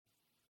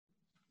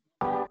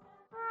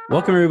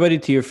Welcome, everybody,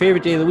 to your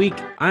favorite day of the week.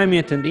 I'm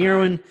Anton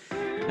Irwin.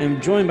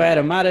 I'm joined by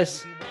Adam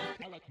Mattis.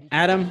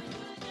 Adam,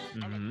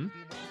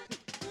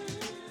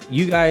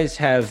 you guys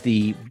have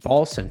the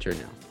ball center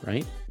now,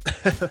 right?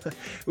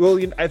 Well,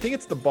 I think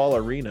it's the ball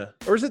arena.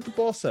 Or is it the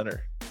ball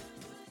center?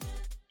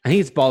 I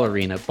think it's ball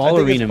arena. I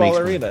think it's ball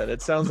arena.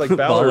 It sounds like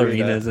ball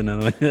ballerina. arena is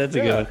another one. That's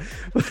a good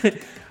one.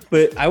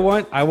 But I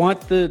want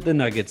the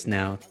Nuggets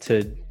now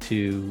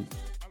to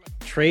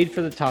trade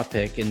for the top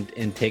pick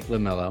and take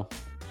LaMelo.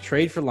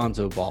 Trade for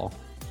Lonzo Ball.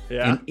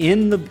 Yeah.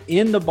 And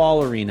in the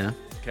ball arena,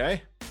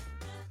 Okay.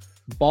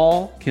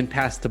 Ball can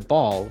pass to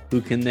Ball,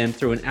 who can then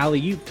throw an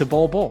alley-oop to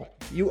Ball.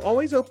 You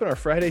always open our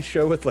Friday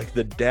show with like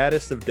the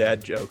daddest of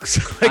dad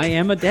jokes. I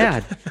am a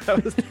dad.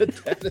 That was the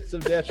daddest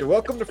of dad show.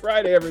 Welcome to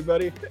Friday,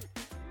 everybody.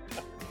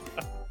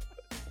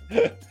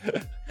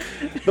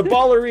 The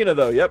ball arena,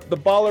 though. Yep, the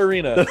ball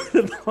arena.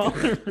 The ball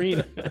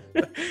arena.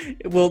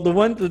 Well,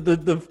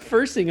 the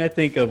first thing I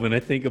think of when I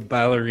think of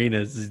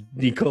ballerinas is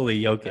Nikola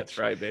Jokic. That's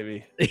right,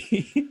 baby.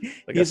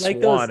 Like He's a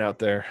swan out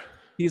there.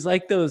 He's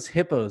like those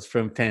hippos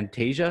from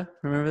Fantasia.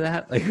 Remember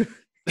that? Like,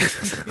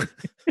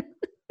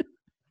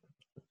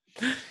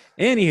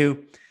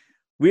 anywho,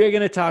 we are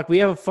going to talk. We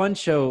have a fun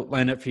show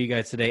lined up for you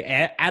guys today.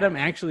 Adam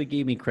actually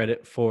gave me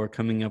credit for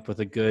coming up with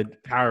a good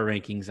power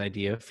rankings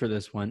idea for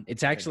this one.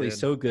 It's actually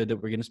so good that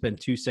we're going to spend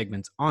 2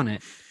 segments on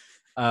it.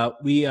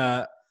 We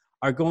are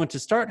going to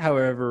start,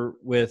 however,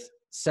 with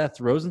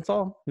Seth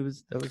Rosenthal.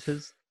 That was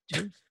his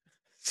choice?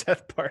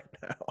 Seth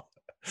Partnow.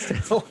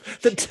 Oh,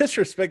 the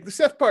disrespect. The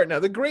Seth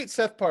Partnow, the great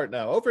Seth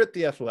Partnow over at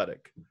The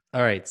Athletic.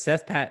 All right.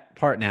 Seth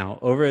Partnow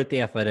over at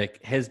The Athletic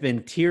has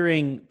been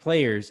tiering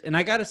players. And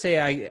I got to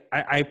say,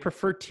 I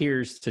prefer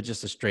tiers to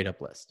just a straight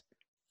up list.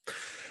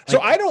 So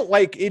I don't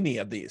like any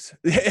of these.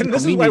 And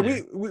this is why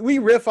we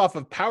riff off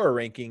of power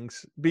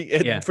rankings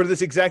for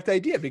this exact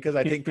idea, because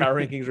I think power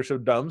rankings are so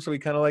dumb. So we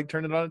kind of like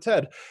turn it on its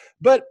head.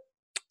 But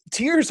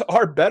tiers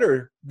are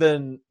better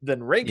than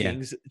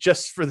rankings,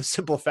 just for the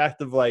simple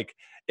fact of like,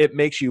 it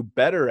makes you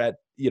better at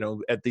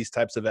these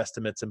types of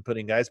estimates and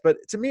putting guys. But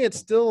to me, it's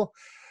still,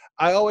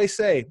 I always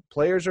say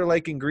players are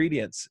like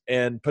ingredients,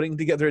 and putting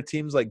together a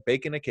team's like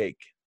baking a cake.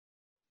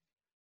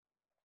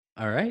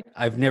 All right.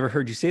 I've never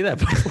heard you say that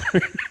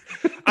before.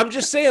 I'm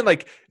just saying,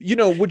 like,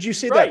 would you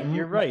say right, that?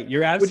 You're right.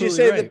 You're absolutely right. Would you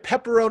say right. that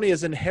pepperoni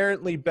is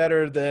inherently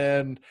better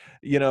than,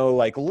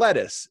 like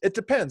lettuce? It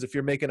depends. If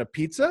you're making a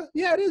pizza,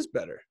 yeah, it is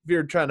better. If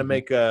you're trying to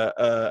make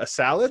a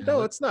salad,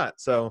 no, it's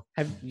not. So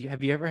have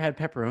you ever had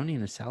pepperoni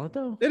in a salad,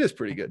 though? It is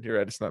pretty good. You're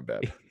right. It's not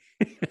bad.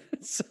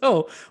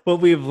 So what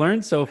we've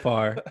learned so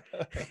far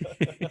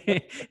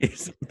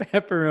is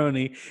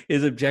pepperoni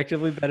is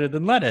objectively better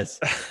than lettuce.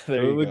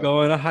 There we go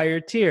on a higher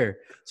tier.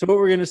 So what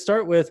we're going to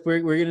start with, we're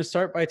going to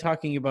start by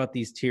talking about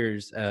these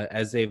tiers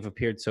as they've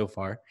appeared so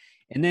far.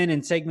 And then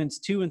in segments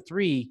 2 and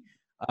 3,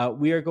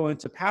 we are going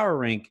to power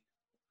rank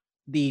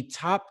the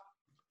top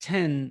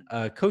 10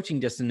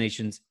 coaching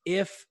destinations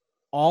if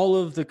all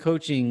of the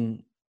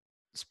coaching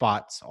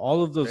spots,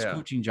 all of those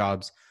coaching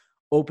jobs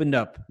opened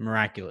up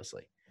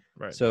miraculously.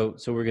 Right. So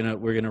we're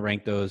gonna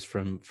rank those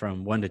from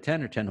 1 to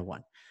 10 or 10 to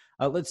 1.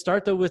 Let's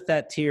start though with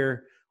that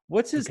tier.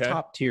 What's his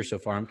top tier so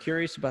far? I'm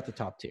curious about the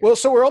top tier. Well,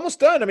 so we're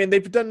almost done. I mean,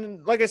 they've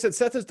done, like I said,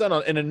 Seth has done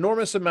an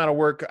enormous amount of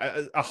work.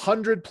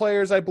 100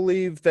 players, I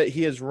believe, that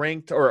he has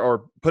ranked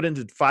or put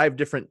into 5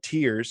 different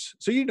tiers.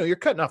 So you're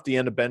cutting off the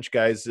end of bench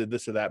guys,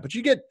 this or that, but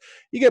you get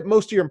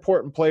most of your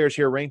important players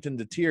here ranked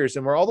into tiers,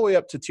 and we're all the way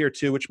up to tier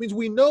 2, which means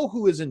we know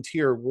who is in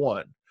tier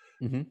 1.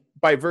 Mm-hmm.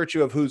 By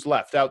virtue of who's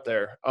left out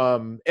there.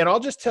 And I'll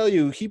just tell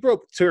you, he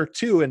broke tier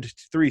 2 into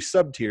 3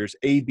 sub tiers,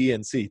 A, B,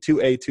 and C.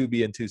 2A,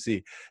 2B, and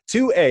 2C.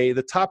 2A,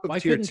 the top of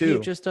tier 2. Why couldn't he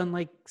have just done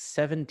like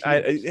 7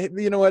 tiers?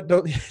 You know what?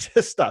 Don't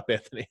just stop,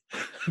 Anthony.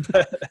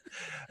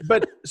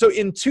 but so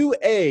in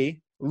 2A,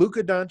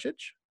 Luka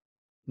Doncic,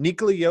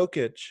 Nikola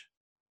Jokic,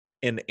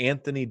 and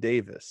Anthony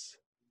Davis.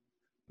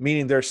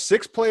 Meaning there's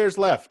 6 players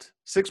left.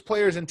 6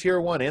 players in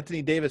tier 1.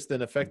 Anthony Davis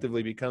then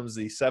effectively becomes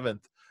the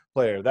 7th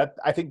player. That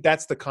I think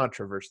that's the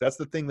controversy. That's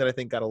the thing that I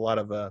think got a lot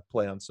of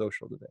play on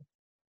social today.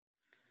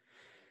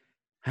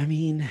 I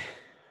mean,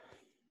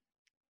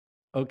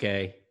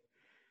 okay.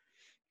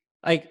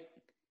 Like,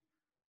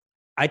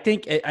 I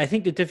think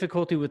the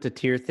difficulty with the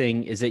tier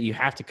thing is that you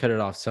have to cut it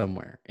off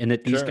somewhere, and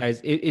that these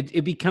guys,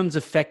 it becomes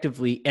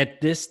effectively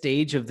at this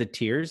stage of the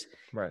tiers,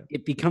 right?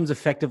 It becomes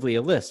effectively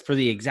a list for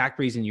the exact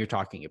reason you're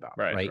talking about,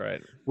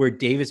 right? Where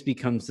Davis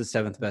becomes the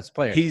 7th best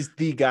player. He's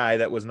the guy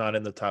that was not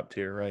in the top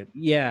tier, right?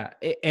 Yeah,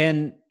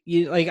 and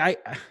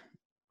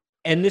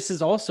and this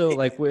is also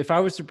like, if I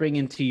was to bring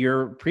into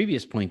your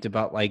previous point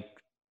about like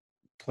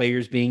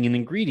players being an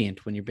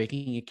ingredient when you're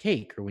baking a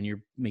cake or when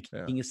you're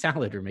making a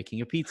salad or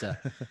making a pizza.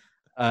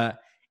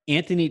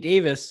 Anthony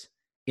Davis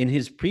in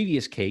his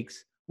previous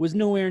cakes was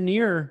nowhere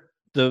near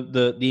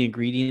the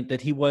ingredient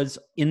that he was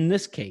in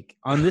this cake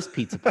on this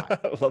pizza pie.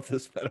 I love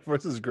this metaphor.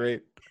 This is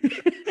great.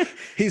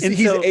 He's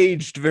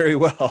aged very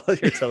well.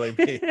 You're telling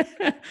me.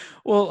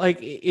 Well, like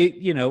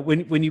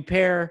when you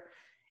pair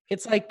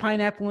It's like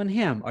pineapple and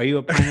ham. Are you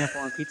a pineapple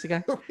on pizza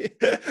guy?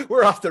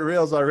 We're off the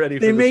rails already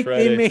They for this make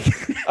Friday. they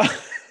make.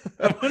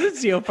 I want to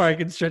see how far I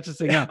can stretch this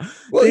thing out.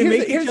 Well, They here's, make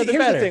the, each here's, other here's the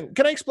better. thing.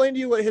 Can I explain to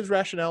you what his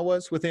rationale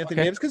was with Anthony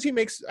Okay. Davis? Because he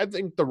makes, I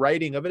think the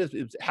writing of it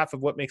is half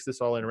of what makes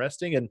this all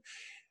interesting. And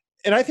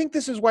I think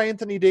this is why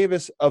Anthony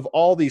Davis, of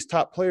all these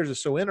top players,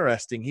 is so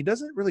interesting. He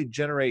doesn't really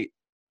generate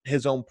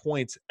his own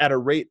points at a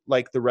rate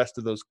like the rest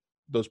of those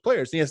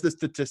players. He has the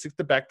statistics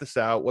to back this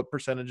out, what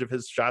percentage of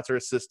his shots are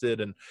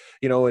assisted, and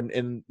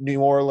in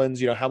New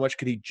Orleans, how much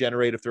could he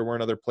generate if there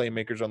weren't other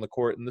playmakers on the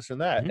court, and this and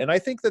that. Mhm. And I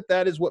think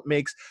that is what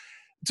makes,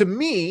 to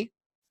me,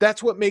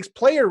 that's what makes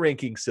player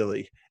ranking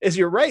silly. Is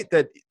you're right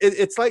that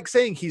it's like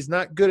saying he's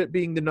not good at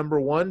being the number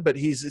one, but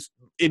he's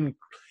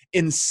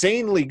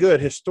insanely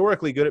good,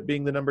 historically good at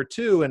being the number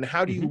two. And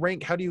how do you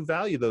rank? How do you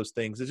value those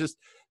things? It's just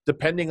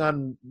depending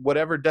on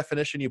whatever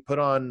definition you put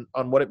on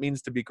what it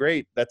means to be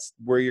great. That's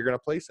where you're going to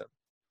place him.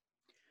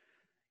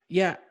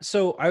 Yeah,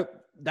 so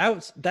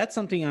that's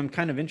something I'm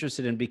kind of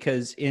interested in,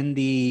 because in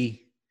the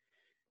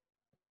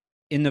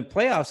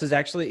playoffs is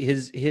actually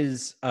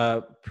his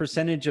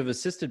percentage of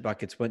assisted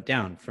buckets went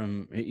down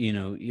from,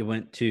 you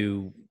went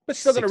to, but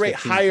still going to rate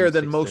 615 higher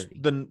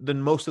from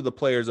than most of the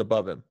players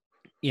above him.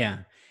 Yeah,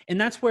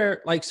 and that's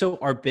where, like, so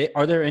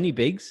are there any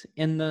bigs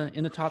in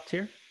the top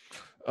tier?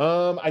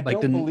 I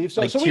don't believe so.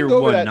 Like So we tier can go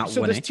over one, that. not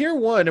So 1A? there's tier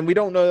one, and we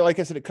don't know. Like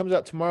I said, it comes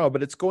out tomorrow,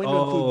 but it's going to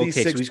include these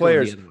Okay, so six he's going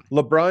the players: other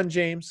way. LeBron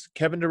James,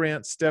 Kevin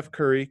Durant, Steph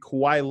Curry,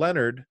 Kawhi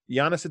Leonard,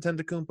 Giannis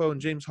Antetokounmpo, and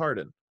James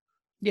Harden.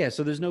 Yeah,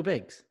 so there's no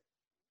bigs.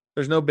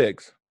 There's no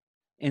bigs.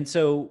 And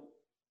so,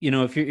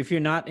 if you're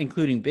not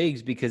including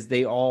bigs, because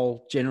they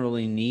all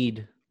generally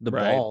need the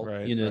ball,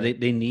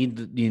 they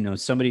need,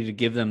 somebody to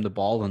give them the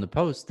ball in the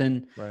post,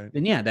 then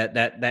yeah,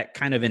 that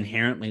kind of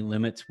inherently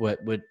limits what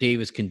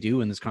Davis can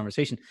do in this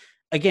conversation.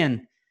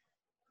 Again,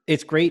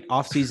 it's great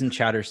off-season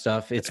chatter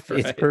stuff. It's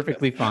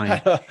perfectly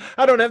fine.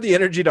 I don't have the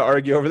energy to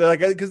argue over that,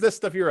 because this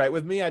stuff, you're right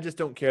with me. I just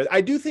don't care.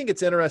 I do think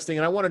it's interesting,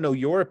 and I want to know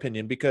your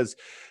opinion, because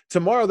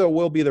tomorrow there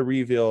will be the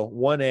reveal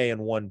 1A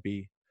and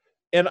 1B.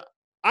 And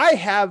I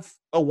have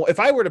if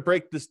I were to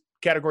break this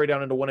category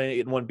down into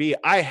 1A and 1B,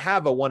 I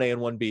have a 1A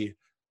and 1B,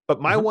 but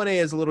my 1A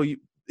is a little,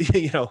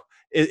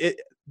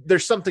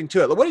 there's something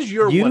to it. What is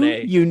your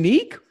 1A?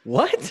 Unique?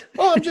 What?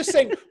 Well, I'm just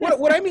saying,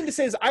 what I mean to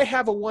say is I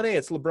have a 1A.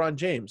 It's LeBron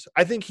James.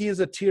 I think he is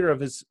a tier of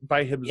his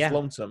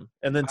lonesome.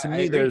 And then to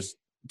me, there's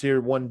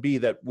tier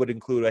 1B that would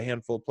include a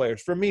handful of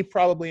players. For me,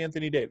 probably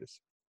Anthony Davis.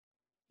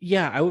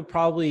 Yeah, I would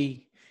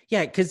probably,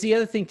 because the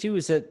other thing too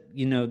is that,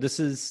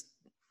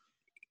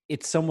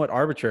 it's somewhat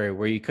arbitrary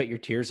where you cut your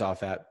tiers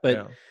off at,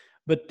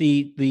 but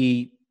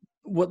the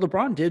what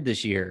LeBron did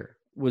this year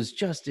was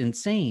just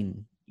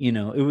insane.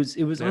 It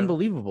was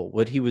unbelievable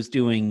what he was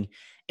doing,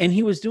 and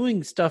he was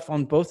doing stuff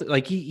on both.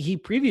 Like he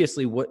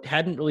previously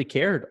hadn't really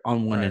cared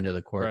on one end of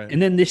the court,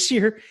 and then this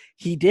year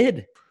he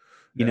did.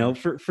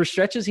 For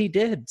stretches he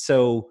did.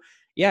 So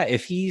yeah,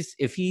 if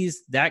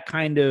he's that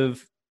kind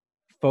of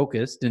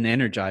focused and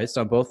energized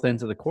on both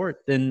ends of the court,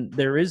 then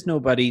there is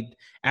nobody,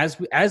 as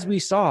we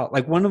saw.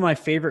 Like, one of my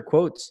favorite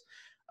quotes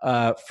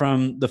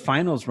from the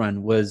finals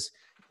run was,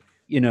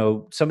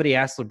 somebody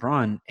asked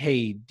LeBron,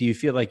 "Hey, do you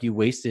feel like you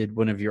wasted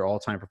one of your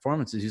all-time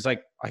performances?" He's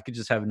like, "I could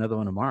just have another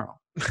one tomorrow."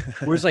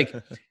 Whereas like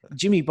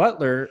Jimmy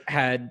Butler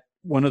had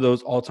one of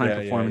those all-time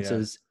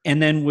performances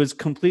and then was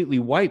completely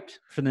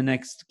wiped for the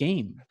next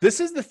game. This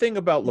is the thing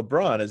about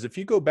LeBron, is if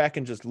you go back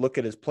and just look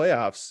at his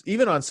playoffs,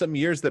 even on some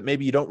years that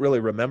maybe you don't really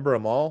remember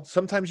them all,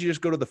 sometimes you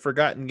just go to the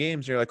forgotten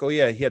games and you're like, oh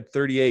yeah, he had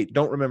 38.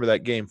 Don't remember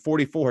that game.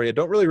 44. Yeah,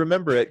 don't really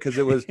remember it because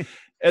it was,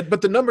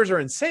 but the numbers are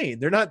insane.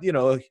 They're not,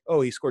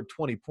 oh, he scored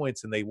 20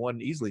 points and they won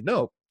easily.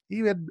 No, he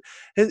had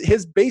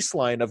his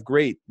baseline of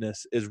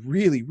greatness is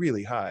really,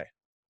 really high.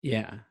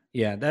 Yeah.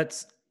 Yeah.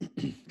 That's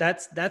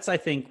I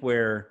think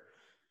where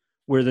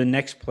the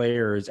next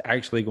player is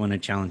actually going to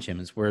challenge him,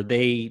 is where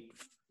they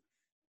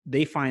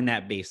find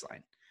that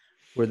baseline,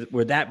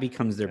 where that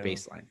becomes their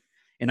baseline.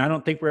 And I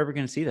don't think we're ever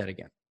going to see that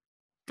again.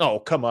 Oh,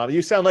 come on.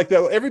 You sound like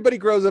that. Everybody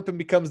grows up and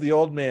becomes the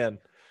old man.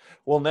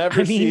 We'll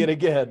never see it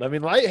again. I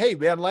mean, hey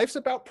man, life's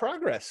about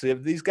progress.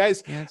 If these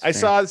guys, I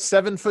saw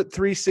 7'3",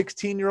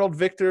 16-year-old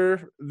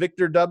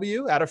Victor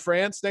W out of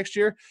France next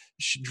year,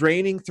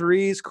 draining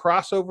threes,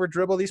 crossover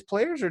dribble. These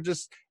players are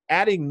just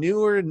adding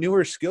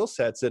newer skill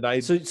sets.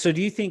 And so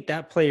do you think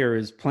that player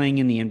is playing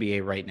in the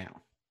NBA right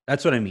now?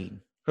 That's what I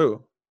mean.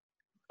 Who?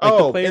 Like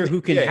the player who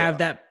can have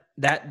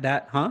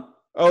that, huh?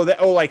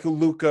 Like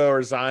Luka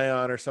or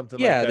Zion or something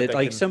like that. Yeah, that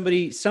like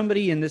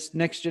somebody in this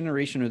next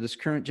generation or this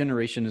current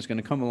generation is going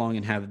to come along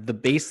and have the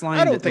baseline.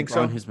 I don't think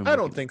so. I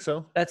don't think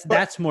so.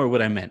 That's more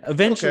what I meant.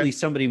 Eventually,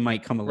 somebody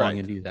might come along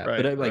and do that.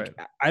 But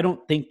I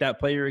don't think that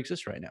player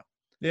exists right now.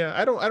 Yeah,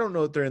 I don't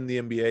know if they're in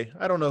the NBA.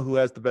 I don't know who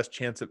has the best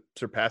chance at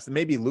surpassing.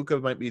 Maybe Luka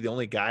might be the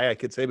only guy I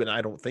could say, but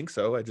I don't think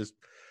so. I just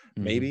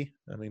maybe.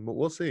 I mean, but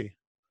we'll see.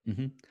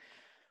 Mm-hmm.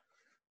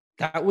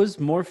 That was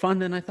more fun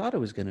than I thought it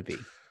was going to be.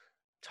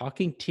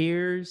 Talking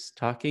tears,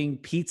 talking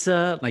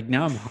pizza. Like,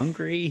 now I'm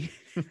hungry.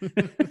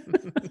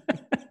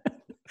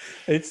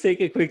 Let's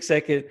take a quick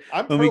second.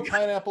 I'm When pro we,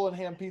 pineapple and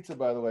ham pizza,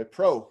 by the way.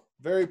 Pro,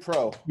 very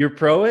pro. you're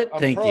pro it. I'm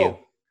Thank pro. you.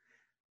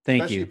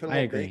 Thank Especially you. put a I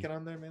little agree. bacon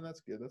on there, man. That's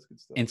good. That's good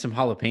stuff. And some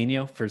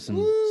jalapeno for some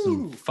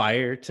Woo!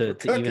 fire We're to even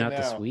cooking out the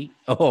now. sweet.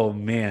 Oh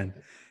man.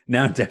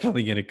 Now I'm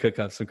definitely going to cook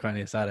up some carne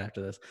asada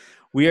after this.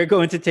 We are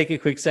going to take a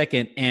quick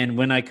second, and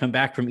when I come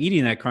back from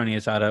eating that carne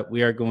asada,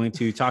 we are going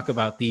to talk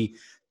about the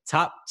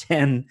top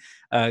 10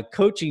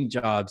 coaching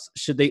jobs.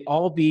 Should they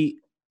all be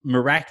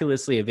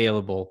miraculously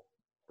available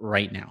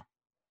right now?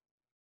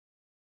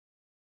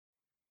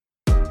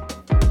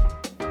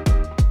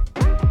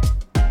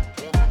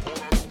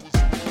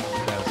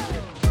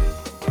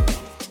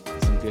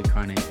 Some good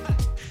carne.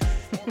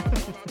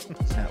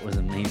 That was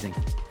amazing.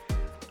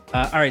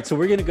 All right, so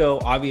we're gonna go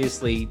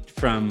obviously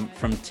from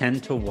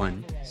 10 to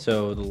 1.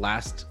 So the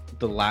last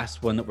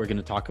one that we're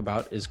gonna talk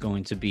about is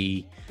going to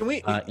be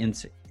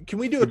Can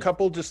we do a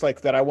couple just like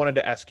that I wanted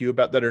to ask you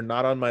about that are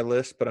not on my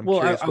list, but I'm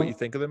curious what you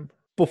think of them?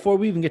 Before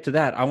we even get to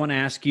that, I want to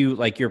ask you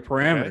like your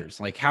parameters,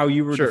 like how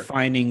you were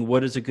defining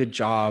what is a good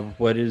job,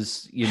 what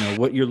is,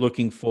 what you're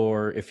looking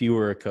for if you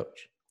were a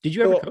coach. Did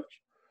you ever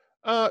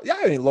coach? Yeah,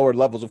 I mean lower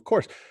levels, of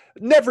course.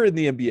 Never in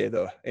the NBA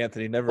though,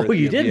 Anthony. Never at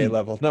the NBA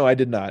level. No, I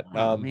did not.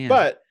 Oh, man.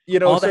 But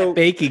all that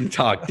baking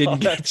talk didn't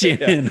get you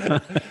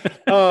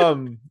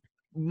in.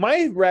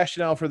 My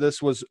rationale for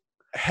this was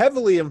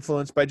heavily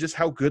influenced by just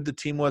how good the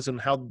team was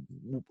and how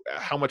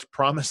much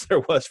promise there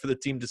was for the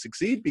team to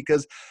succeed.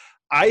 Because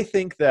I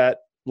think that,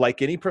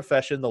 like any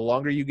profession, the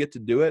longer you get to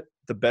do it,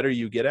 the better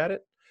you get at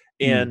it.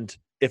 And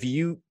if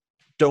you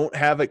don't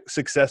have a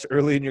success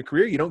early in your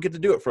career, you don't get to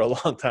do it for a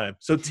long time.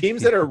 So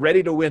teams that are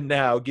ready to win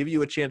now give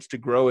you a chance to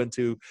grow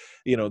into,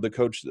 the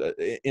coach,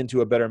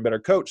 into a better and better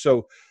coach.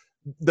 So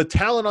the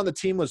talent on the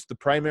team was the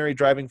primary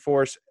driving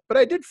force, but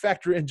I did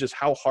factor in just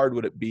how hard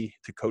would it be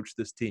to coach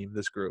this team,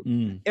 this group.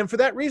 And for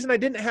that reason, I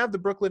didn't have the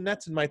Brooklyn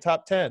Nets in my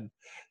top 10,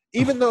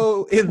 even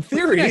though in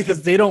theory,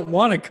 because they don't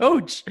want to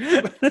coach.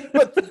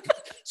 but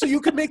so you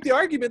could make the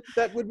argument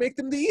that would make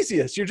them the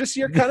easiest.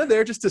 You're kind of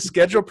there just to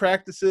schedule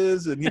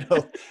practices and,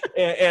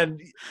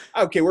 and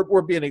okay,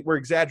 we're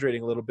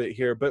exaggerating a little bit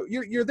here, but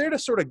you're there to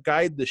sort of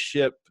guide the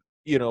ship,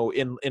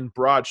 in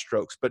broad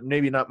strokes, but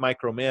maybe not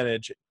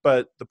micromanage.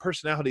 But the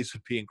personalities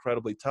would be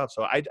incredibly tough.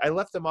 So I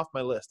left them off my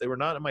list. They were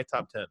not in my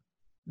top 10.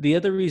 The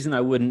other reason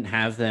I wouldn't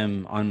have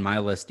them on my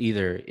list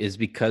either is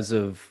because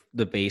of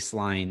the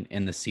baseline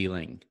and the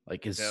ceiling,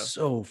 is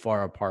so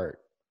far apart.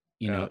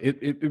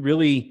 It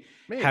really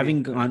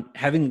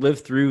having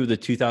lived through the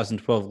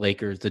 2012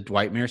 Lakers, the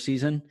Dwightmare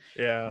season,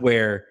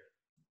 where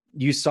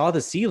you saw the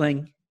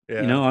ceiling.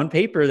 On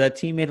paper, that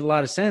team made a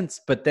lot of sense,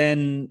 but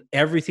then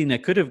everything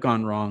that could have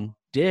gone wrong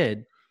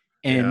did.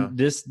 And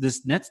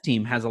this Nets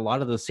team has a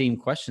lot of the same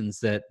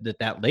questions that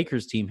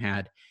Lakers team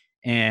had.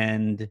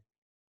 And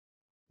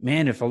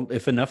man,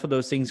 if enough of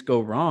those things go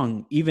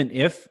wrong, even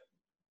if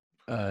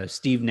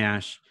Steve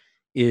Nash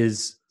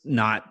is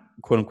not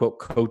quote unquote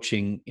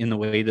coaching in the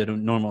way that a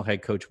normal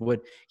head coach would,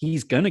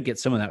 he's gonna get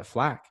some of that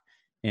flack.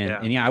 And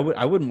I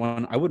wouldn't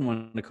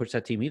want to coach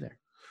that team either.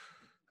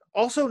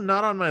 Also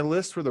not on my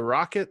list were the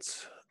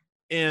Rockets,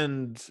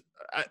 and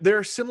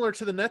they're similar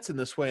to the Nets in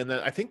this way, in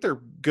that I think they're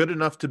good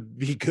enough to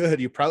be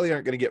good. You probably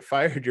aren't going to get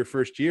fired your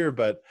first year,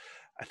 but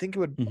I think it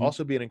would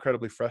also be an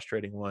incredibly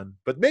frustrating one.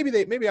 But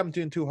maybe I'm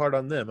doing too hard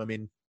on them. I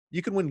mean,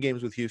 you can win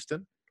games with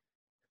Houston.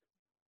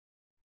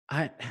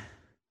 I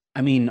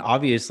mean,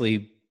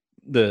 obviously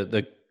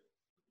the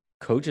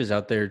coaches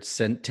out there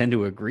tend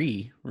to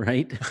agree,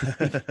 right?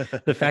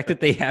 The fact that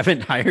they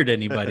haven't hired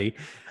anybody.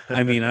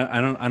 I mean, I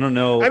don't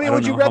know. I mean,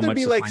 would you rather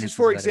be like,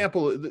 for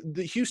example,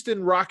 the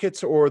Houston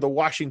Rockets or the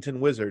Washington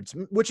Wizards,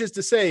 which is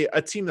to say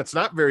a team that's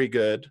not very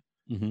good,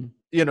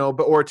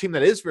 or a team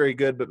that is very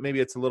good, but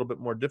maybe it's a little bit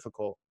more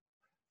difficult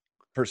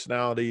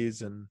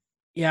personalities and.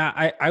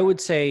 Yeah, I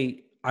would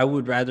say I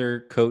would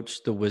rather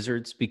coach the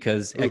Wizards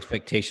because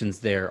expectations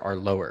there are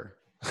lower.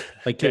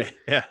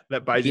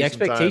 That buys the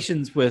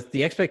expectations time.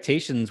 The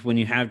expectations when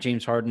you have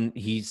James Harden,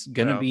 he's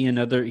gonna be in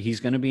the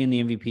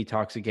MVP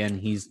talks again.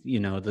 He's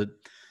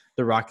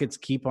the Rockets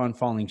keep on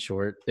falling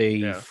short.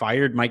 They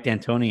fired Mike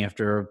D'Antoni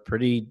after a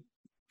pretty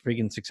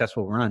freaking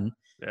successful run.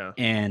 Yeah.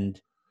 And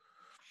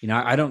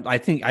I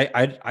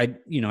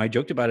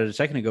joked about it a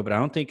second ago, but I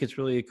don't think it's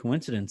really a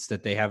coincidence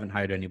that they haven't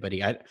hired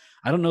anybody. I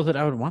don't know that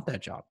I would want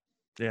that job.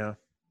 Yeah.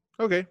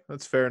 Okay,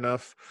 that's fair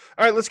enough.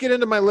 All right, let's get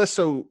into my list.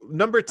 So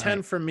number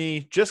 10 for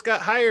me just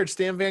got hired,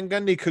 Stan Van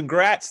Gundy.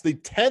 Congrats, the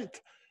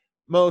 10th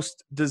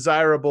most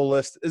desirable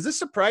list. Is this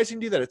surprising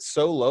to you that it's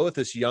so low with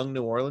this young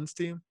New Orleans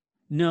team?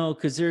 No,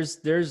 because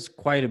there's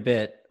quite a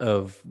bit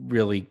of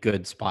really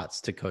good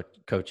spots to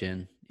coach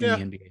in the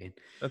NBA.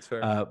 That's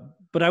fair.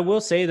 But I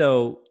will say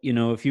though,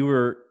 if you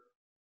were,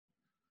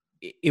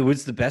 it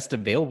was the best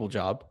available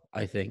job,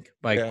 I think,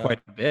 by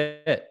quite a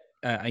bit.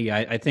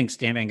 I think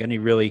Stan Van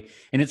Gundy really,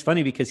 and it's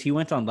funny because he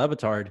went on Le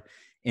Batard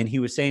and he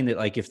was saying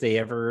that if they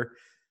ever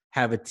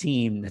have a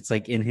team that's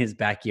in his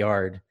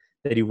backyard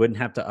that he wouldn't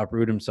have to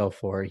uproot himself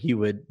for,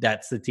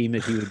 that's the team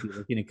that he would be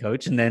looking to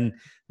coach. And then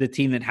the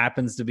team that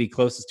happens to be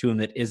closest to him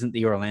that isn't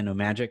the Orlando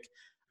Magic,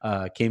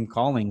 came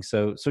calling.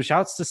 So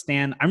shouts to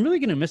Stan. I'm really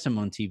gonna miss him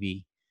on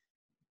TV.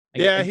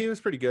 Yeah, he was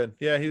pretty good.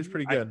 Yeah, he was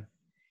pretty good.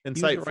 He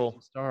was a Insightful.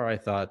 rising star, I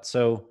thought.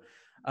 So,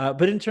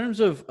 but in terms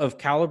of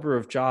caliber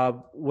of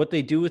job, what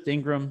they do with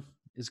Ingram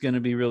is going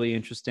to be really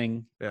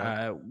interesting.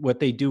 Yeah. What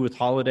they do with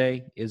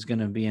Holiday is going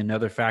to be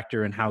another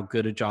factor in how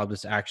good a job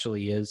this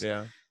actually is.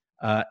 Yeah.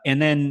 And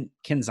then,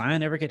 can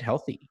Zion ever get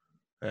healthy?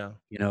 Yeah.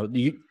 You know,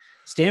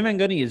 Stan Van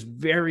Gundy is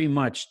very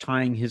much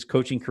tying his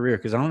coaching career,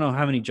 because I don't know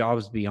how many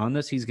jobs beyond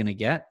this he's going to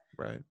get.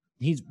 Right.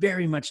 He's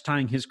very much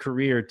tying his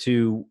career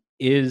to,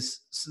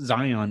 is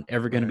Zion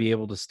ever going to be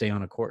able to stay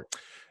on a court?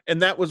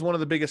 And that was one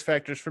of the biggest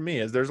factors for me,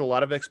 is there's a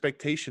lot of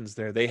expectations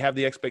there. They have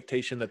the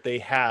expectation that they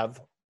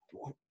have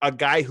a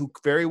guy who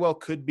very well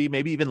could be,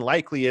 maybe even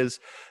likely is,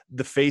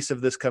 the face of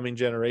this coming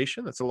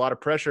generation. That's a lot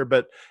of pressure.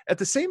 But at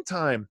the same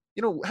time,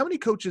 you know, how many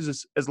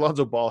coaches has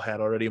Lonzo Ball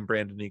had already, and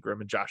Brandon Ingram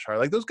and Josh Hart?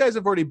 Like, those guys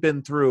have already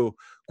been through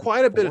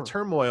quite a bit of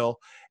turmoil.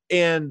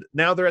 And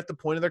now they're at the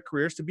point of their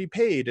careers to be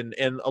paid,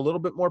 and a little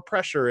bit more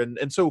pressure.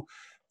 And so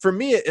for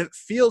me, it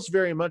feels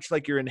very much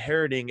like you're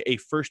inheriting a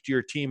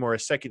first-year team or a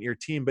second-year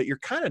team, but you're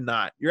kind of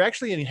not. You're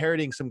actually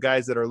inheriting some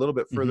guys that are a little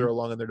bit further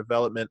along in their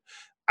development.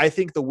 I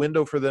think the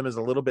window for them is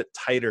a little bit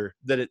tighter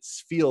than it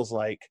feels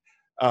like,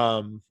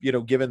 you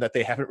know, given that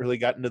they haven't really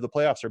gotten to the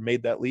playoffs or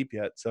made that leap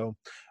yet. So,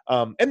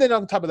 and then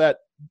on top of that,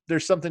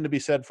 there's something to be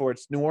said for,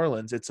 it's New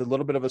Orleans. It's a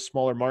little bit of a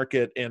smaller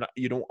market, and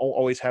you don't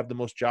always have the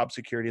most job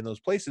security in those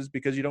places,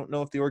 because you don't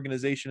know if the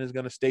organization is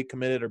going to stay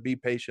committed or be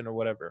patient or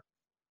whatever.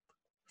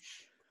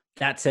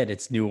 That said,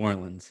 it's New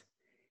Orleans,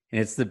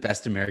 and it's the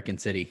best American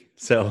city.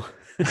 So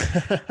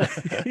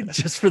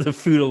just for the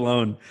food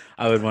alone,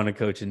 I would want to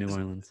coach in New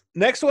Orleans.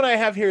 Next one I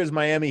have here is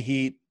Miami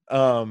Heat.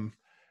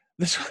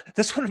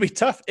 This one would be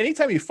tough.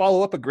 Anytime you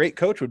follow up a great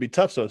coach would be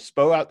tough. So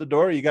Spo out the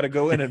door, you got to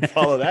go in and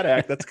follow that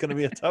act. That's going to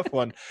be a tough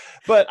one.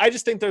 But I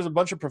just think there's a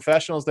bunch of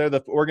professionals there.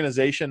 The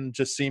organization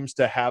just seems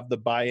to have the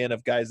buy-in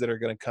of guys that are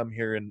going to come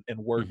here and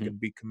work and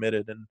be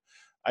committed. And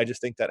I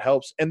just think that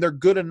helps. And they're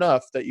good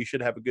enough that you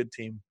should have a good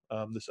team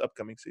this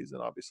upcoming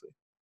season, obviously.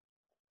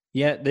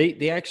 Yeah,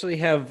 they actually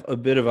have a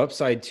bit of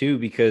upside too,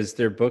 because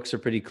their books are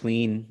pretty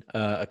clean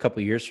a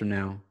couple of years from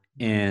now.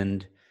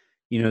 And,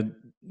 you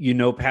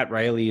know, Pat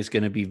Riley is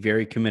going to be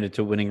very committed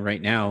to winning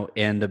right now.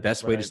 And the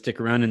best way to stick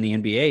around in the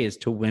NBA is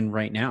to win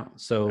right now.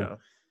 So,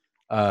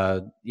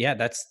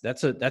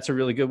 that's a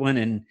really good one.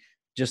 And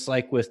just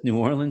like with New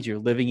Orleans, you're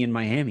living in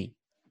Miami.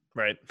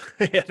 Right.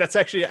 Yeah, that's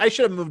actually, I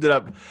should have moved it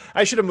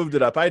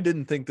up. I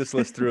didn't think this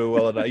list through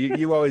well enough.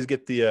 You always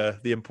get the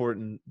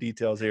important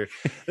details here.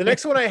 The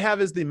next one I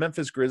have is the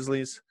Memphis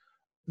Grizzlies.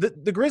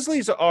 The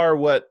Grizzlies are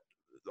what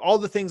all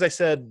the things I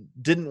said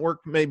didn't work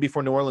maybe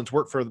for New Orleans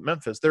work for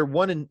Memphis. They're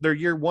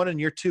year 1 and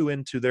year 2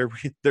 into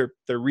their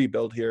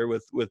rebuild here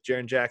with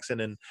Jaren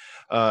Jackson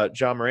and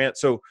John Morant.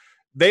 So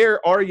they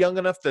are young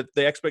enough that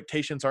the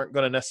expectations aren't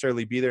going to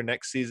necessarily be there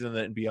next season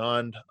and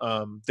beyond.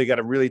 They got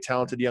a really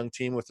talented young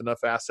team with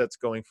enough assets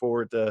going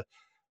forward to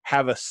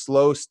have a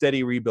slow,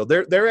 steady rebuild.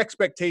 Their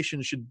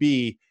expectation should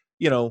be,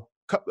 you know,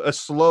 a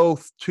slow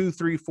 2,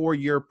 3, 4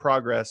 year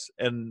progress.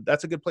 And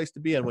that's a good place to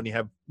be in when you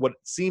have what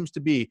seems to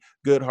be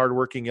good,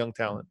 hardworking young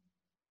talent.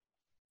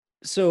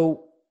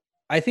 So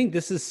I think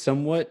this is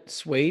somewhat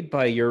swayed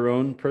by your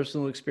own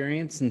personal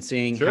experience and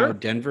seeing how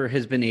Denver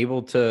has been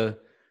able to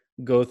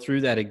go through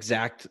that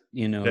exact,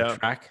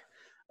 track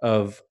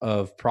of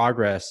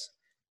progress.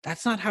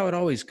 That's not how it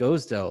always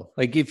goes though.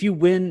 Like if you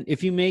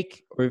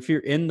make, or if you're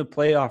in the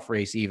playoff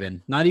race,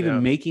 even not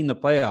even making the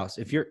playoffs,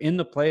 if you're in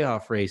the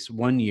playoff race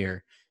one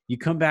year, you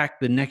come back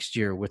the next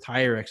year with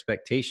higher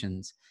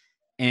expectations.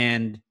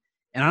 And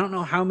I don't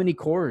know how many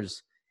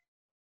cores,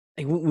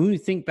 like when we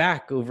think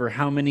back over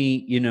how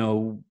many,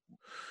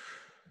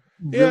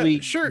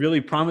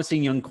 really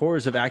promising young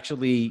cores have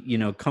actually,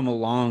 come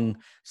along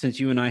since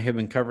you and I have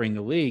been covering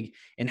the league,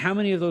 and how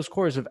many of those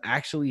cores have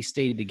actually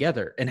stayed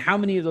together, and how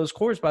many of those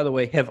cores, by the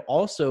way, have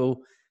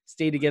also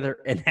stayed together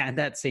and had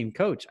that same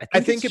coach. I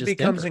think it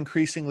becomes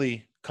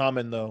increasingly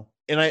common though.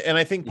 And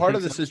I think part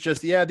of this is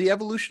just, the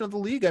evolution of the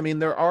league. I mean,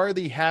 there are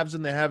the haves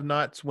and the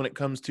have-nots when it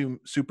comes to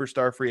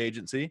superstar free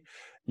agency.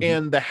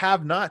 And the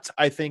have-nots,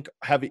 I think,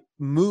 have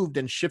moved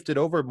and shifted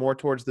over more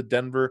towards the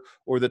Denver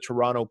or the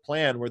Toronto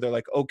plan, where they're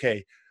like,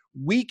 okay,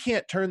 we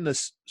can't turn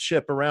this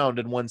ship around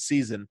in one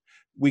season.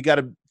 We got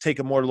to take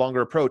a more longer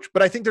approach.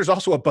 But I think there's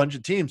also a bunch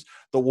of teams,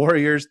 the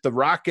Warriors, the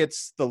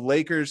Rockets, the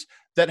Lakers,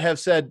 that have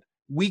said,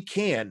 we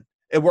can.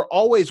 And we're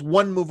always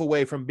one move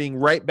away from being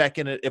right back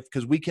in it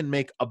because we can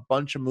make a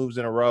bunch of moves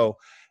in a row.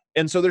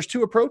 And so there's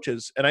two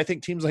approaches. And I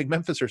think teams like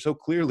Memphis are so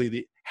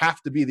clearly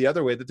have to be the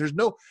other way, that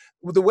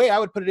the way I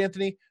would put it,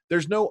 Anthony,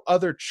 there's no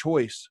other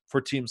choice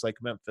for teams like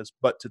Memphis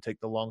but to take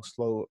the long,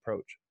 slow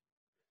approach.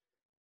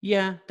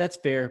 Yeah, that's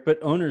fair. But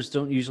owners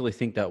don't usually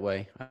think that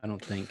way, I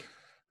don't think.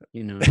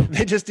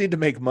 They just need to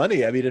make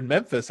money. I mean, in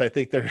Memphis, I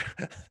think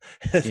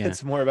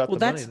it's more about the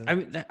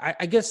money.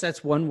 I guess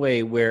that's one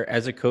way where,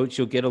 as a coach,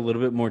 you'll get a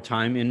little bit more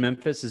time in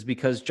Memphis, is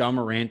because John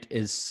Morant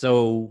is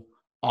so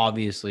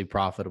obviously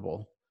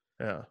profitable.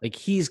 Yeah. Like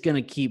he's going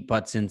to keep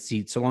butts in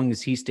seats so long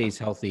as he stays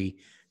healthy.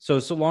 So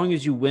long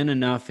as you win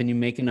enough and you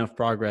make enough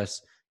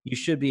progress, you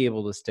should be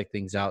able to stick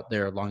things out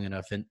there long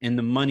enough. And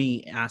the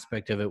money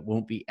aspect of it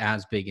won't be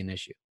as big an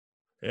issue.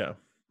 Yeah.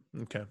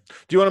 Okay.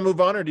 Do you want to move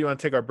on, or do you want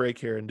to take our break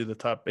here and do the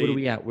top 8? What are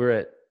we at? We're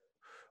at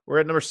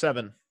number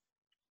 7.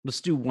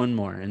 Let's do one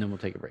more and then we'll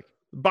take a break.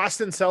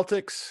 Boston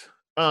Celtics.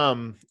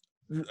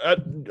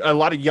 A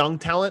lot of young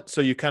talent,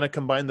 so you kind of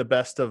combine the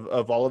best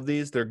of all of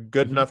these. They're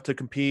good enough to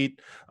compete.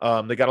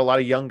 They got a lot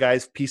of young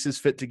guys, pieces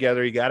fit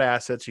together. You got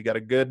assets. You got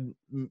a good,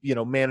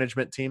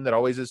 management team that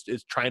always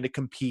is trying to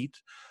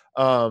compete.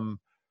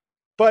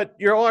 But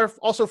you're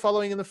also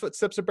following in the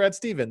footsteps of Brad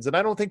Stevens. And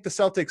I don't think the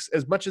Celtics,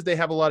 as much as they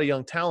have a lot of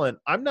young talent,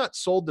 I'm not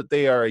sold that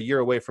they are a year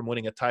away from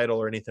winning a title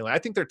or anything. I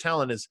think their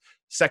talent is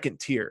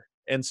second tier.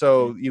 And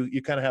so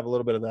you kind of have a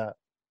little bit of that.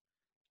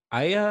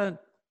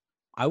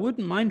 I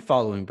wouldn't mind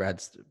following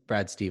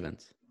Brad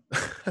Stevens.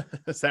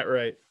 Is that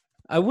right?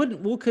 I wouldn't.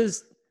 Well,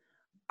 because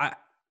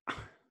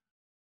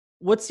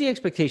what's the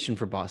expectation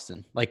for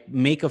Boston? Like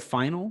make a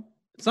final?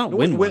 It's not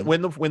win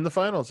the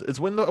finals.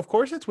 Of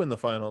course it's win the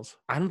finals.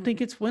 I don't think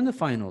it's win the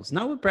finals.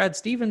 Not with Brad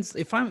Stevens.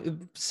 If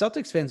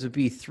Celtics fans would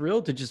be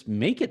thrilled to just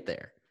make it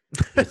there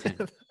with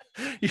him.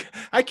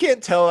 I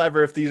can't tell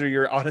ever if these are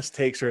your honest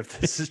takes or if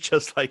this is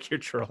just like your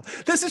troll.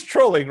 This is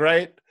trolling,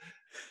 right?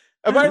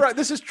 Am I right?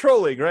 This is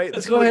trolling, right?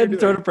 Let's go ahead and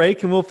throw a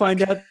break and we'll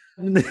find out.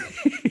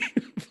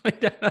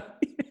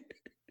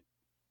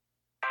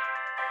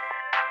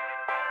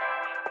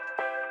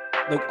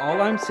 Look,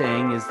 all I'm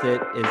saying is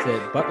that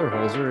Butler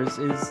Holzer is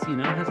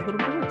has a little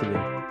more to do.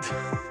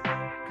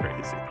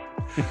 Crazy.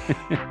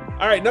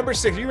 All right, number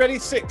 6. Are you ready?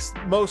 6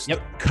 most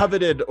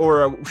coveted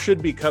or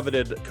should be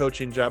coveted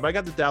coaching job. I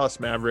got the Dallas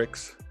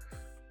Mavericks.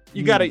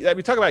 You got to.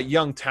 We talk about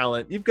young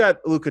talent. You've got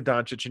Luka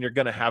Doncic, and you're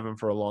going to have him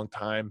for a long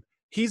time.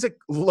 He's a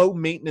low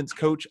maintenance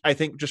coach, I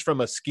think, just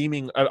from a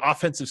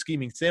offensive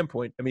scheming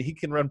standpoint. I mean, he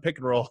can run pick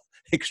and roll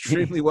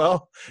extremely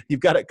well. You've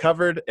got it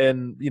covered,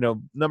 and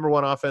number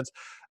one offense.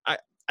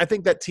 I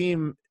think that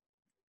team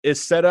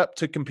is set up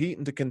to compete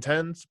and to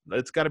contend.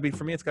 It's got to be,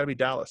 for me, it's got to be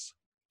Dallas.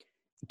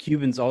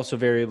 Cuban's also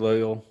very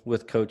loyal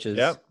with coaches,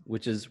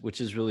 which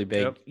is really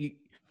big. Yep.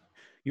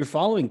 You're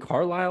following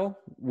Carlisle,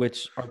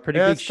 which are pretty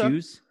big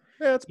shoes.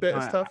 Yeah, it's big.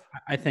 It's tough.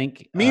 I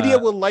think media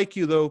will like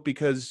you though,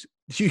 because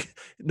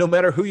no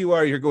matter who you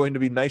are, you're going to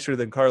be nicer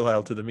than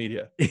Carlisle to the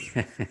media.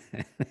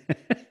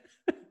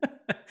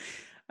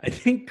 I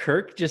think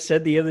Kirk just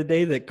said the other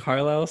day that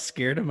Carlisle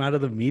scared him out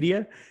of the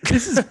media.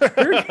 This is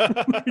Kirk. An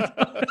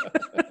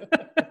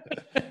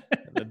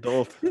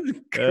adult. This is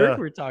Kirk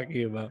we're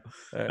talking about.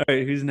 All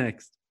right, who's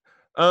next?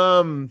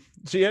 So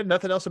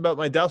nothing else about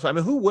my Dallas. I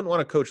mean, who wouldn't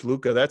want to coach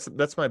Luka?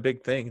 That's my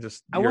big thing.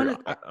 Just I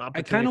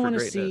kind of want to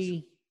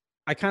see.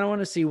 I kind of want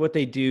to see what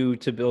they do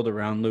to build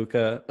around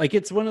Luka. Like,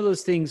 it's one of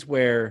those things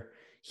where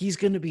he's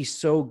going to be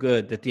so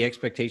good that the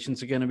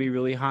expectations are going to be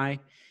really high,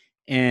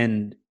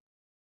 and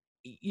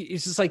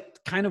it's just like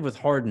kind of with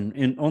Harden,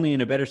 and only in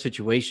a better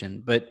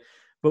situation. But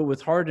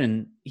with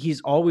Harden,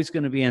 he's always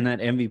going to be in that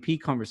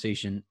MVP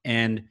conversation.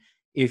 And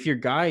if your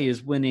guy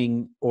is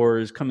winning or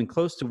is coming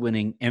close to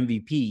winning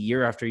MVP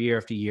year after year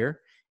after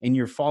year, and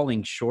you're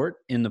falling short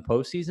in the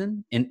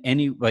postseason in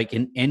any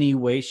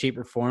way, shape,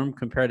 or form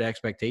compared to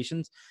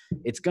expectations,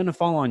 it's going to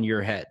fall on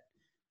your head.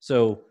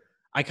 So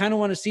I kind of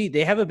want to see,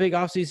 they have a big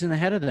offseason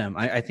ahead of them.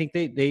 I think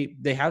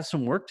they have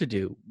some work to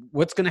do.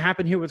 What's going to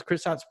happen here with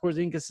Kristaps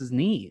Porzingis'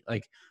 knee?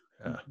 Like,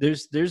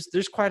 there's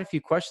quite a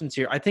few questions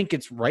here. I think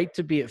it's right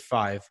to be at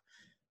 5.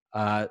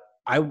 I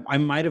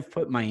might have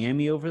put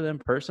Miami over them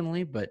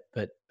personally, but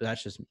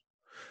that's just me.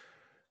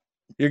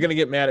 You're going to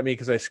get mad at me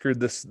because I screwed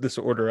this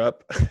order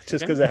up just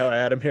because of how I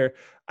had them here.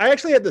 I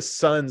actually had the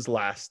Suns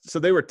last, so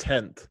they were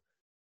 10th.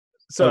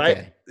 So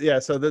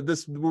so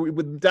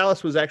with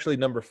Dallas was actually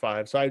number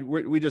 5. So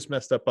we just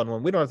messed up on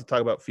one. We don't have to talk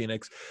about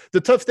Phoenix.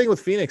 The tough thing with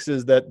Phoenix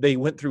is that they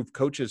went through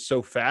coaches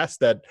so fast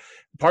that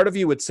part of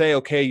you would say,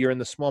 okay, you're in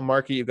the small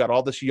market, you've got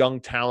all this young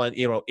talent,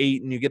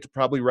 8, and you get to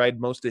probably ride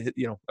most of his,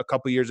 a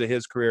couple years of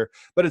his career.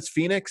 But it's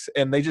Phoenix,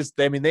 and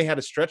they had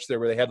a stretch there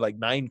where they had like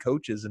 9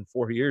 coaches in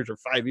 4 years or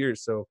 5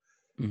 years. So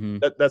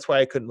that's why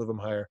I couldn't move them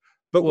higher.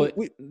 But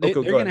they're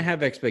going to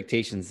have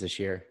expectations this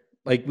year.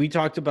 Like we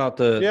talked about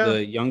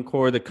the young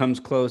core that comes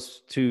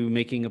close to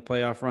making a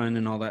playoff run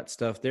and all that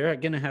stuff. They're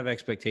going to have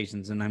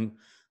expectations, and I'm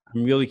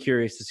really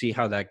curious to see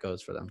how that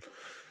goes for them.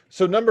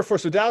 So number 4,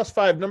 so Dallas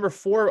 5. Number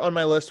 4 on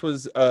my list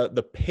was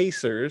the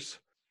Pacers.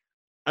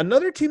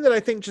 Another team that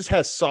I think just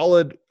has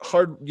solid,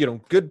 hard,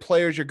 good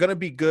players. You're going to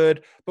be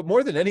good, but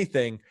more than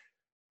anything,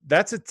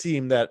 that's a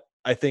team that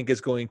I think is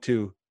going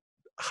to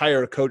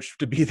hire a coach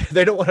to be there.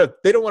 They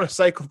don't want to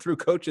cycle through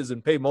coaches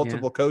and pay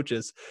multiple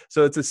coaches.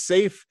 So it's a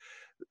safe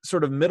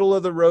sort of middle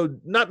of the road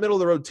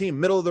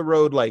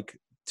like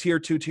tier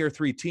 2, tier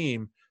 3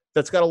 team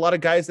that's got a lot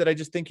of guys that I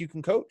just think you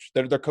can coach.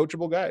 They're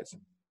coachable guys.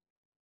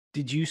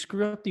 Did you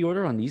screw up the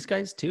order on these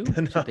guys too?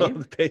 No, So Dave?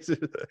 the Pacers.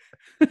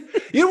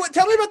 You know what?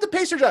 Tell me about the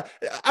Pacers job.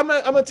 I'm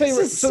gonna tell you.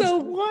 This is so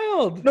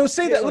wild. No,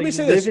 say that. Let Like, me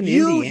say live this. in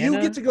You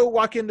Indiana? get to go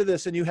walk into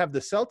this, and you have the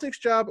Celtics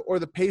job or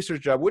the Pacers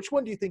job. Which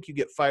one do you think you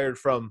get fired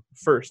from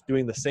first,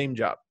 doing the same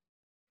job?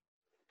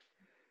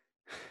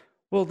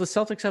 Well, the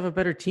Celtics have a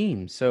better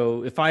team.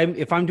 So if I'm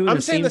doing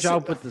the same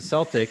job with the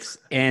Celtics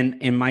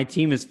and my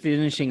team is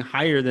finishing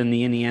higher than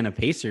the Indiana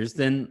Pacers,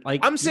 then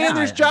like I'm saying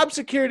there's job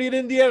security in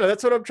Indiana.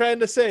 That's what I'm trying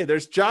to say.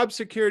 There's job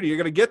security. You're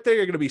going to get there.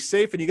 You're going to be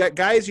safe, and you got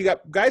guys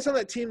on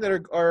that team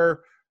that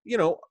are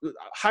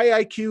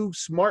high IQ,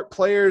 smart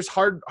players,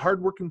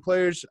 hardworking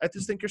players. I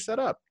just think you're set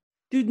up.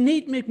 Dude,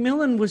 Nate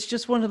McMillan was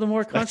just one of the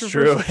more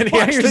controversial That's true. And he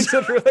actually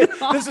said,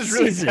 this is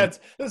really season. tense.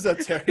 This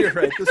is you're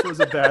right. This was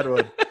a bad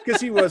one.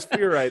 Because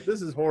you're right.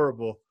 This is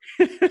horrible.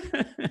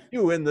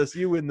 You win this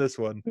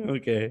one.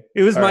 Okay.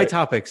 It was All my right.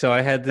 topic, so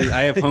I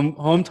have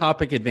home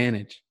topic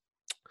advantage.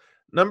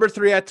 Number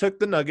 3, I took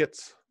the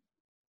Nuggets.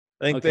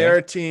 I think they are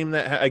a team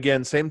that,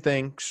 again, same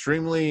thing.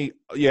 Extremely,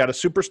 you got a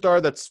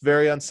superstar that's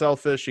very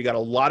unselfish. You got a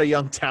lot of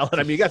young talent.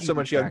 I mean, you got so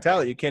much young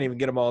talent, you can't even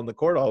get them all on the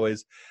court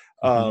always.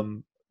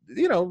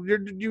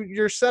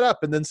 You're set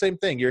up, and then same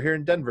thing. You're here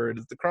in Denver, and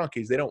it's the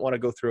Cronkies. They don't want to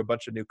go through a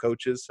bunch of new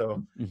coaches,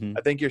 so I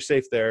think you're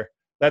safe there.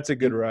 That's a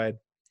good ride.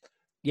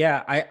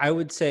 Yeah, I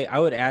would say I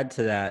would add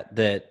to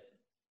that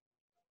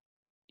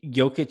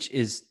Jokic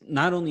is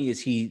not only is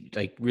he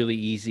like really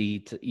easy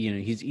to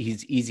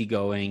he's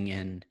easygoing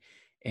and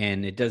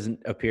it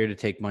doesn't appear to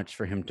take much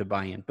for him to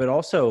buy in, but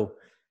also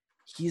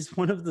he's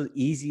one of the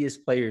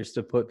easiest players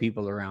to put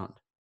people around.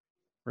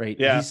 Right.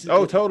 Yeah.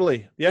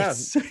 Totally. Yeah.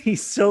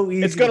 He's so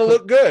easy. It's going to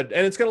look good,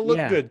 and it's going to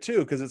look good too,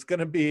 because it's going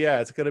to be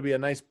a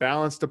nice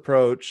balanced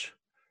approach.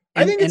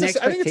 I think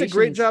it's a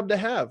great job to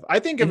have. I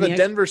think if a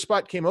Denver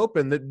spot came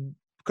open, that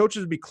coaches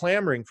would be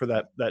clamoring for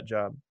that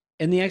job.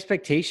 And the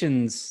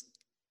expectations,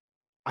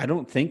 I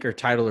don't think, are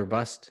title or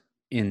bust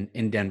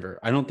in Denver.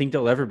 I don't think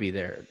they'll ever be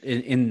there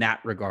in that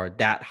regard,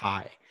 that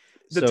high.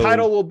 The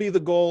title will be the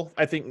goal,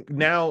 I think,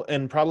 now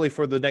and probably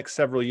for the next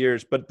several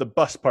years, but the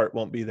bust part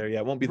won't be there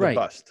yet. It won't be the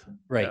bust.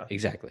 Right, yeah.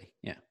 Exactly.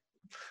 Yeah.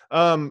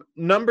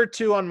 Number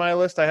 2 on my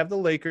list, I have the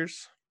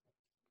Lakers.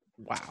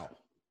 Wow.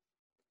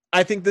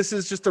 I think this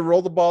is just a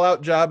roll the ball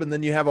out job, and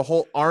then you have a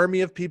whole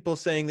army of people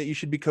saying that you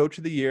should be coach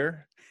of the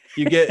year.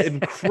 You get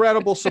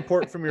incredible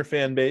support from your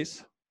fan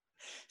base.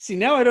 See,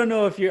 now I don't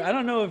know if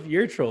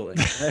you're trolling.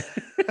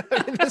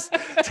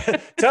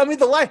 Tell me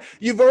the lie.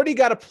 You've already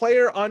got a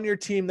player on your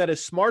team that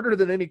is smarter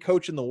than any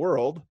coach in the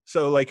world.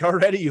 So like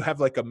already you have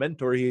like a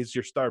mentor. He's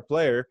your star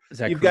player.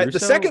 You've got the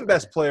second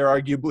best player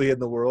arguably in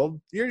the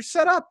world. You're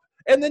set up.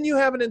 And then you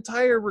have an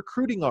entire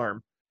recruiting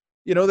arm,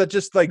 that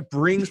just like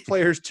brings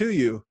players to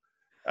you.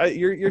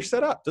 You're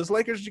set up. This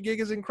Lakers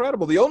gig is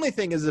incredible. The only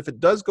thing is if it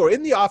does go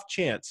in the off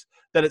chance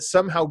that it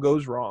somehow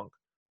goes wrong,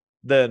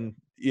 then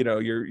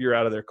you're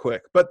out of there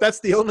quick. But that's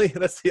the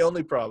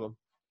only problem.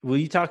 Will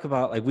you talk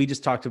about, like we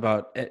just talked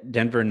about,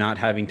 Denver not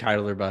having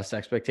title or bust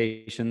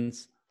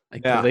expectations?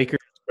 Like the Lakers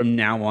from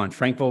now on,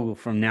 Frank Vogel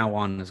from now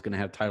on is going to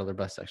have title or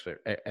bust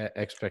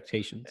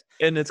expectations,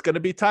 and it's going to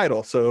be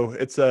title. So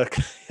it's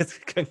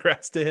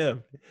congrats to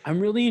him.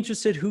 I'm really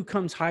interested who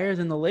comes higher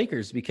than the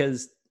Lakers,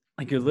 because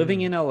like you're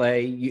living in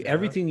LA,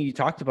 everything you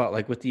talked about,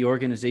 like with the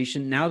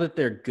organization, now that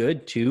they're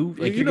good too,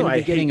 like you're going to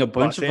be getting a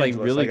bunch of like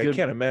really good. I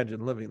can't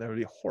imagine living there. Would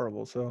be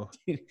horrible. So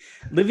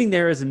living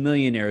there as a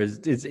millionaire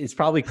is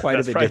probably quite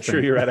a bit different.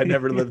 True. You're right. I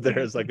never lived there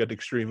as like an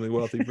extremely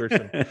wealthy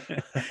person.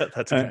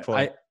 That's a good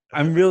point.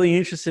 I'm really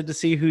interested to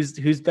see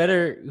who's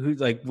better,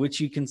 which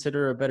you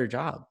consider a better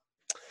job.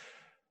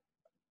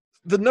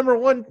 The number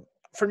 1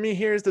 for me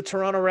here is the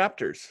Toronto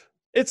Raptors.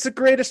 It's the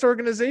greatest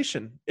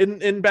organization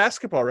in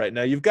basketball right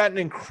now. You've got an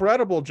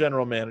incredible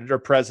general manager,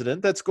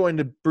 president, that's going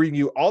to bring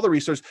you all the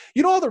resources.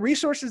 All the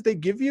resources they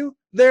give you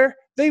there,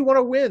 they want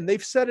to win.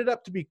 They've set it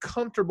up to be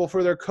comfortable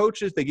for their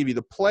coaches. They give you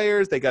the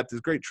players. They got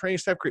this great training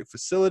staff, great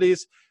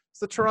facilities.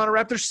 It's the Toronto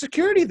Raptors.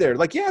 Security there.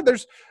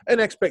 There's an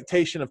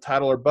expectation of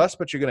title or bust,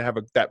 but you're going to have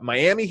that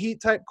Miami Heat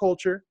type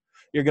culture.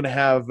 You're going to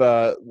have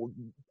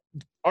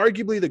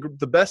arguably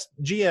the best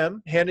GM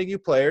handing you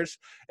players,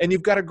 and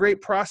you've got a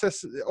great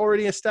process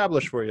already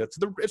established for you. It's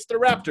the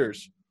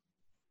Raptors.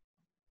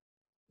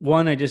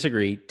 1, I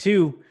disagree.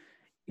 2,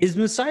 is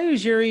Masai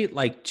Ujiri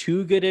like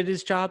too good at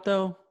his job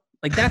though?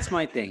 Like that's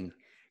my thing,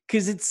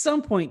 because at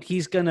some point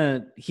he's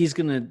gonna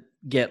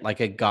get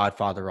like a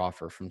Godfather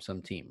offer from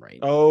some team, right?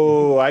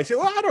 Oh, I see.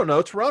 Well, I don't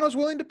know. Toronto's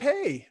willing to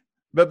pay.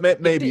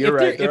 But maybe you're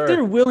right. If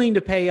they're willing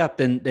to pay up,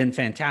 then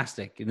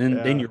fantastic.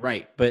 Then you're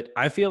right. But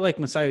I feel like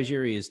Masai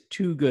Ujiri is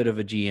too good of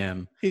a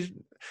GM. He's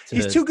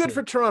too good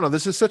for Toronto.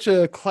 This is such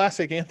a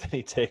classic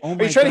Anthony take. Are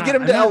you trying to get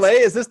him to LA?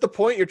 Is this the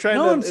point you're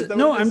trying to?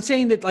 I'm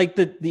saying that like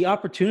the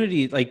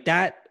opportunity, like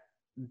that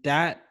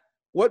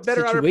what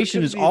better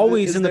situation is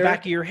always in the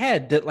back of your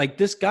head, that like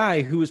this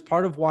guy who is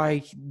part of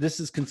why this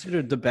is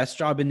considered the best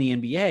job in the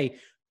NBA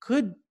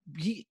could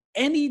be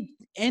any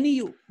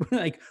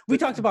like we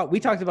talked about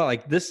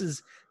like this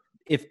is,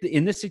 if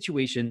in this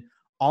situation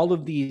all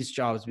of these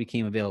jobs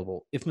became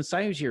available. If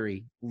Masai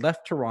Ujiri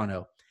left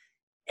Toronto,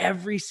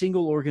 every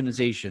single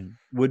organization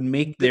would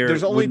make their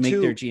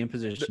GM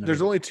position.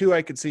 There's only two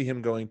I could see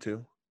him going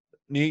to.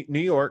 New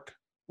York.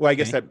 Well, I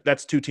guess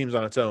that's two teams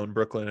on its own,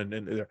 Brooklyn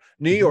and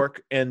New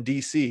York and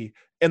DC.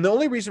 And the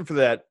only reason for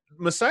that,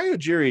 Masai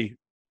Ujiri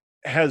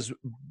has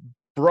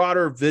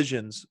broader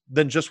visions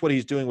than just what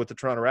he's doing with the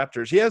Toronto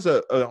Raptors. He has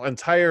an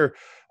entire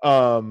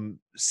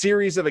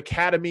series of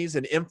academies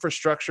and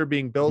infrastructure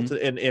being built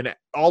in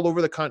all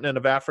over the continent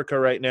of Africa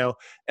right now.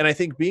 And I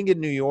think being in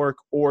New York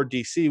or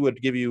DC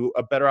would give you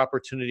a better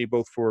opportunity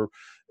both for,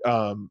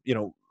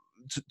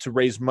 to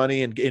raise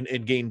money and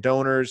gain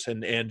donors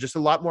and just a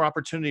lot more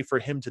opportunity for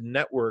him to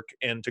network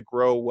and to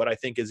grow what I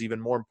think is even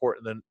more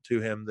important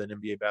to him than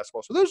NBA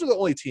basketball. So those are the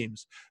only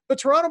teams. But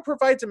Toronto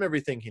provides him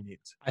everything he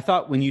needs. I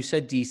thought when you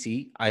said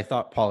DC, I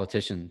thought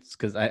politicians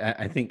because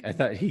I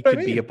thought he could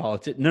be a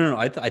politician. No.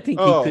 I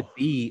think he could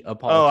be a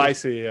politician. Oh, I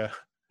see. Yeah.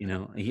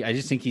 I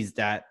just think he's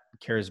that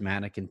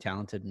charismatic and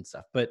talented and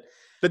stuff. But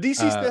the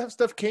DC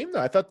stuff came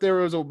though. I thought there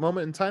was a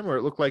moment in time where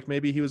it looked like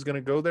maybe he was going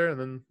to go there, and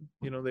then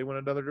they went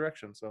another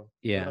direction. So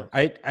yeah,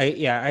 I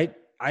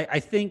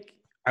think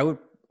I would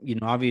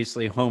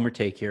obviously homer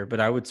take here, but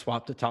I would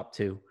swap the top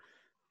two,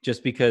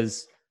 just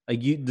because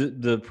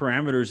the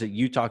parameters that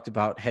you talked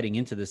about heading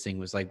into this thing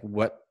was like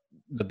what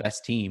the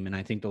best team, and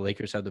I think the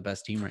Lakers have the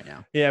best team right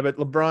now. Yeah, but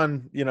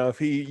LeBron,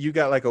 if you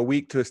got like a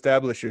week to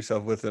establish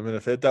yourself with him, and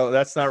if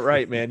that's not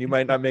right, man, you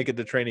might not make it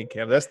to training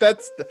camp. That's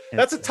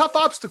a tough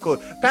obstacle.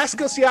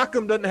 Pascal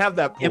Siakam doesn't have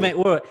that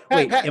pull.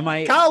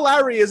 Kyle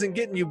Lowry isn't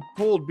getting you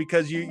pulled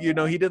because he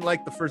didn't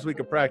like the first week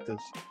of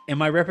practice.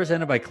 Am I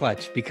represented by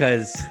Clutch?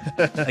 Because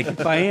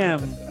if I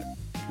am,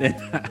 then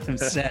I'm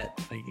set.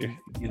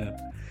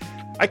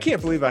 I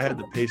can't believe I had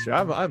the Pacers.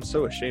 I'm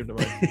so ashamed of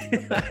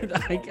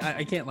myself.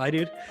 I can't lie,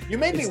 dude. You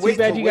made me wait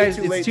till way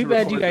too late. It's too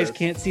bad you guys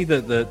can't see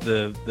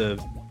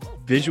the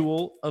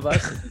visual of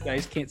us. You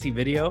guys can't see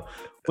video.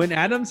 When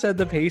Adam said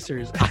the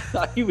Pacers, I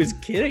thought he was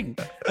kidding.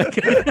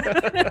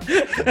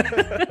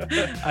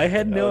 I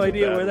had no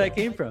idea where that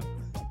came from.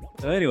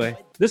 So anyway,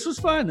 this was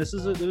fun. It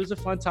was a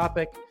fun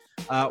topic.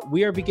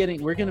 We're going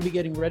to be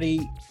getting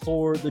ready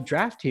for the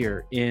draft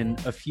here in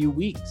a few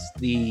weeks.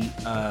 The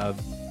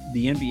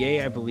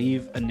NBA, I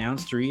believe,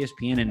 announced, or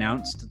ESPN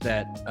announced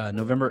that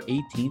November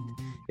 18th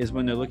is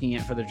when they're looking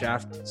at for the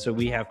draft. So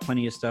we have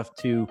plenty of stuff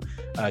to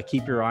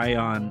keep your eye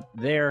on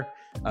there.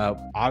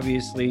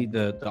 Obviously,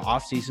 the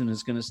off season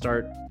is going to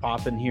start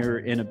popping here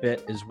in a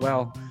bit as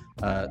well.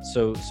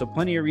 So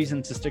plenty of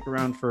reasons to stick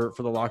around for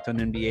the Locked On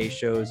NBA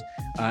shows,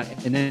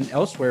 and then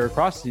elsewhere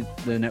across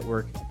the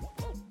network.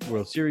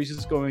 World Series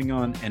is going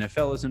on,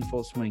 NFL is in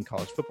full swing,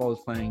 college football is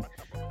playing.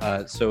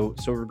 So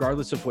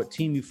regardless of what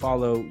team you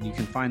follow, you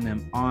can find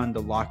them on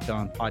the Locked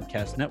On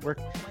Podcast Network.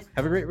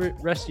 Have a great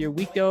rest of your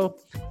week, though,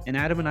 and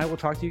Adam and I will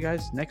talk to you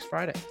guys next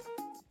Friday.